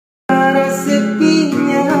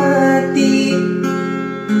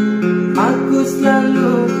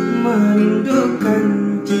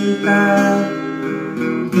cinta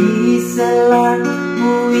di sela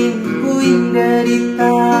puing-puing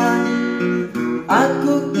derita.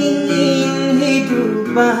 Aku ingin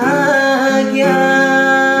hidup bahagia.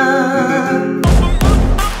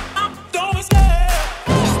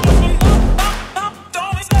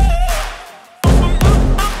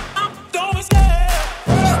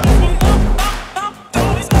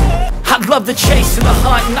 Love the chase and the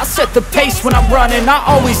hunt, and I set the pace when I'm running. I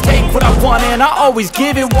always take what I want and I always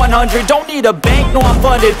give it 100. Don't need a bank, no I'm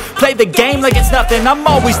funded. Play the game like it's nothing. I'm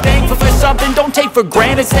always thankful for something. Don't take for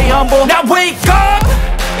granted, stay humble. Now wake up!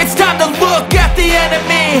 It's time to look at the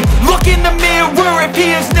enemy. Look in the mirror if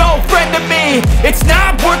he is no friend to me. It's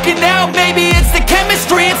not working out, maybe it's the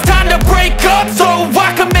chemistry. It's time to break up so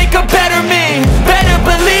I can make a better me. Better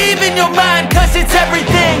believe in your mind, cause it's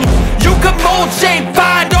everything.